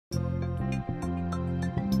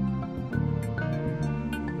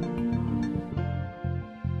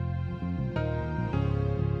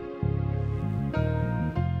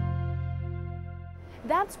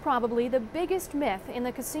It's probably the biggest myth in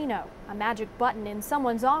the casino, a magic button in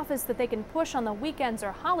someone's office that they can push on the weekends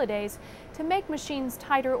or holidays to make machines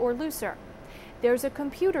tighter or looser. There's a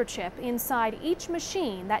computer chip inside each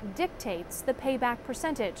machine that dictates the payback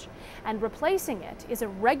percentage, and replacing it is a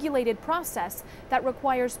regulated process that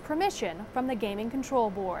requires permission from the Gaming Control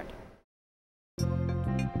Board.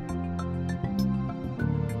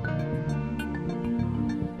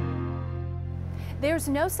 There's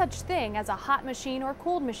no such thing as a hot machine or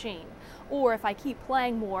cold machine, or if I keep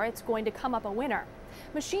playing more, it's going to come up a winner.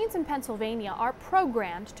 Machines in Pennsylvania are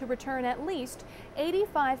programmed to return at least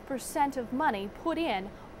 85% of money put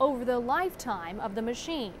in over the lifetime of the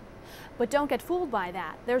machine. But don't get fooled by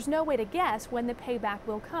that. There's no way to guess when the payback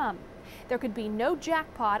will come. There could be no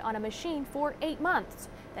jackpot on a machine for 8 months.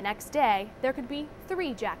 The next day, there could be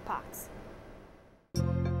 3 jackpots.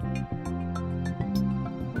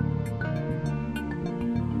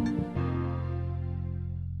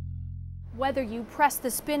 Whether you press the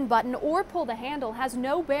spin button or pull the handle has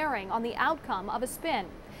no bearing on the outcome of a spin.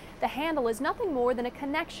 The handle is nothing more than a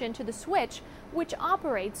connection to the switch which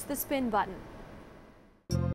operates the spin button.